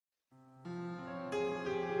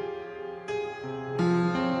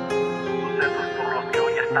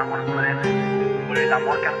amor presente, por el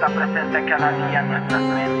amor que está presente cada día en nuestras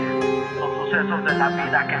mentes. Son sucesos de la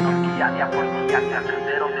vida que nos guía día por día hacia el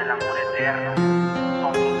sendero del amor eterno.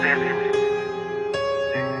 Son sucesos,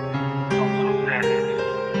 son sucesos.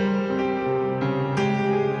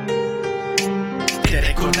 Te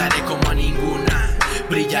recordaré como a ninguna.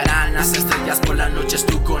 Brillarán las estrellas por las noches,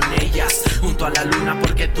 tú con ellas, junto a la luna,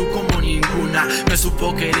 porque tú como ninguna me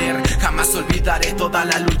supo querer. Jamás olvidaré toda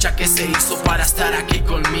la lucha que se hizo para estar aquí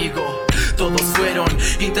conmigo. Todos fueron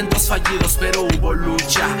intentos fallidos, pero hubo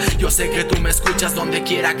lucha. Yo sé que tú me escuchas donde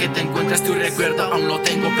quiera que te encuentres. Tu recuerdo aún lo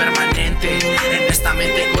tengo permanente en esta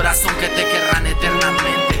mente, corazón, que te querrán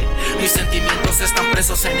eternamente. Mis sentimientos están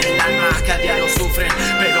presos en el alma, que a diario sufren,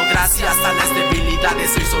 pero gracias a las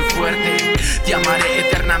debilidades hoy soy fuerte. Te amaré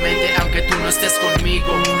eternamente aunque tú no estés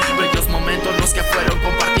conmigo. Bellos momentos los que fueron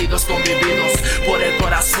compartidos, convividos por el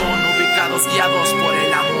corazón, ubicados, guiados por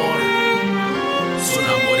el amor. Son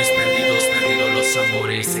amores perdidos, perdidos los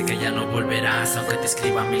amores. Sé que ya no volverás aunque te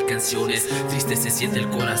escriba 1000 canciones. Triste se siente el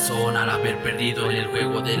corazón al haber perdido en el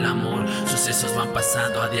juego del amor. Sucesos van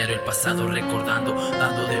pasando a diario, el pasado recordando,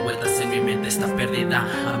 dando de vueltas en mi mente esta pérdida.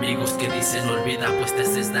 Amigos que dicen olvida pues te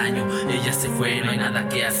haces daño. Ella se fue, no hay nada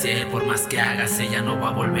que hacer. Por más que hagas ella no va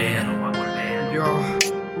a volver. Yo,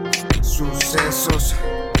 sucesos,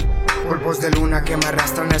 polvos de luna que me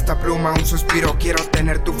arrastran a esta pluma. Un suspiro, quiero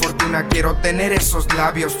tener tu fortuna. Quiero tener esos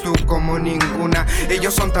labios, tú como ninguna.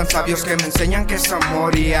 Ellos son tan sabios que me enseñan que es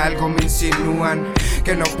amor, y algo me insinúan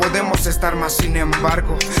que no podemos estar más. Sin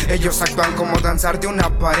embargo, ellos actúan como danzar de una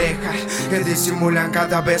pareja, que disimulan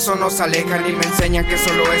cada beso, nos alejan y me enseñan que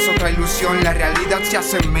solo es otra ilusión. La realidad se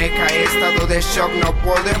asemeja, estado de shock, no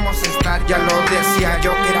podemos estar. Ya lo decía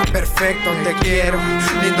yo que era perfecto, te quiero.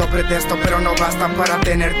 Lindo pretexto, pero no basta para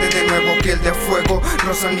tenerte de nuevo. Piel de fuego,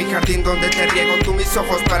 rosa en mi jardín donde te riego. Tú mis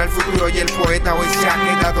ojos para el futuro y el poeta hoy se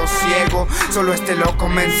ha quedado ciego. Solo este loco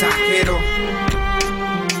mensajero.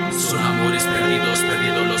 Son amores perdidos,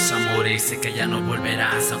 perdidos los amores. Sé que ya no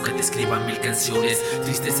volverás aunque te escriban 1000 canciones.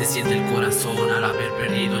 Triste se siente el corazón al haber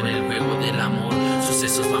perdido en el juego del amor.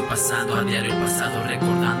 Sucesos van pasando a diario, el pasado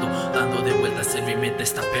recordando, dando de vueltas en mi mente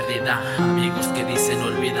esta pérdida. Amigos que dicen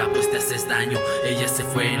olvida pues te haces daño. Ella se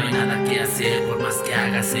fue, no hay nada que hacer. Por más que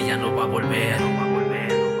hagas ella no va a volver.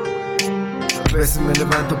 A veces me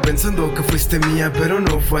levanto pensando que fuiste mía, pero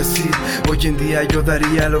no fue así. Hoy en día yo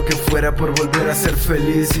daría lo que fuera por volver a ser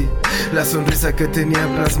feliz. Y la sonrisa que tenía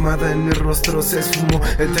plasmada en mi rostro se esfumó.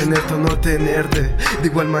 El tenerte o no tenerte, de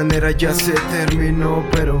igual manera ya se terminó.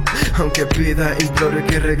 Pero aunque pida, implore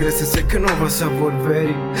que regreses, sé que no vas a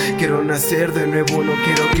volver. Y quiero nacer de nuevo, no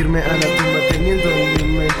quiero irme a la tumba, teniendo en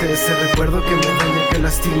mi mente ese recuerdo que me daña, que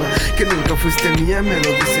lastima. Que nunca fuiste mía, me lo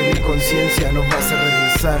dice mi conciencia. No vas a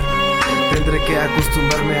regresar, tendré que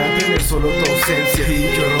acostumbrarme a tener solo tu ausencia.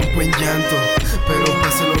 Y yo rompo en llanto, pero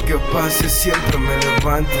pase lo que pase, siempre me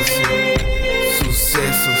levanto. Sí.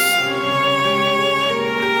 Sucesos.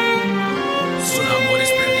 Son amores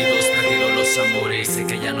perdidos, perdidos los amores. Sé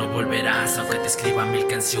que ya no volverás aunque te escriban 1000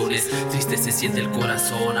 canciones. Triste se siente el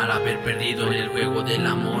corazón al haber perdido en el juego del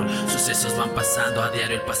amor. Sucesos van pasando a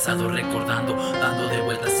diario, el pasado recordando, dando de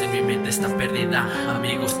vueltas en mi mente esta pérdida.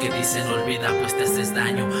 Amigos que dicen olvida pues te haces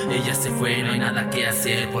daño. Ella se fue, no hay nada que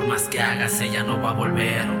hacer. Por más que hagas ella no va a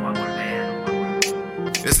volver.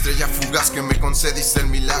 Estrella fugaz que me concediste el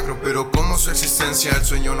milagro, pero como su existencia el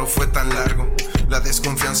sueño no fue tan largo. La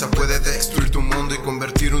desconfianza puede destruir tu mundo y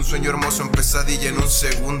convertir un sueño hermoso en pesadilla en un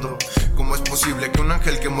segundo. ¿Cómo es posible que un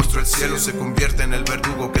ángel que mostró el cielo se convierta en el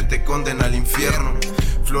verdugo que te condena al infierno?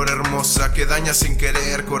 Flor hermosa que daña sin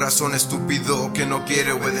querer, corazón estúpido que no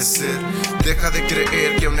quiere obedecer. Deja de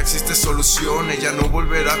creer que aún existe solución, ella no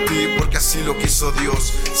volverá a ti porque así lo quiso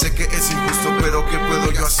Dios. Sé que es injusto, pero ¿qué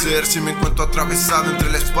puedo yo hacer si me encuentro atravesado entre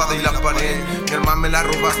la espada y la pared? Mi alma me la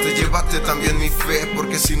robaste, llévate también mi fe,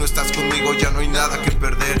 porque si no estás conmigo ya no hay nada que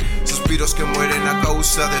perder. Suspiros que mueren a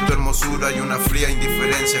causa de tu hermosura y una fría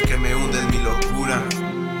indiferencia que me hunde en mi locura.